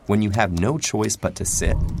When you have no choice but to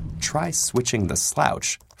sit, try switching the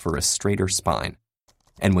slouch for a straighter spine.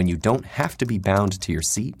 And when you don't have to be bound to your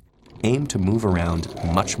seat, aim to move around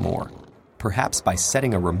much more, perhaps by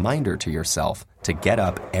setting a reminder to yourself to get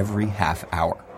up every half hour.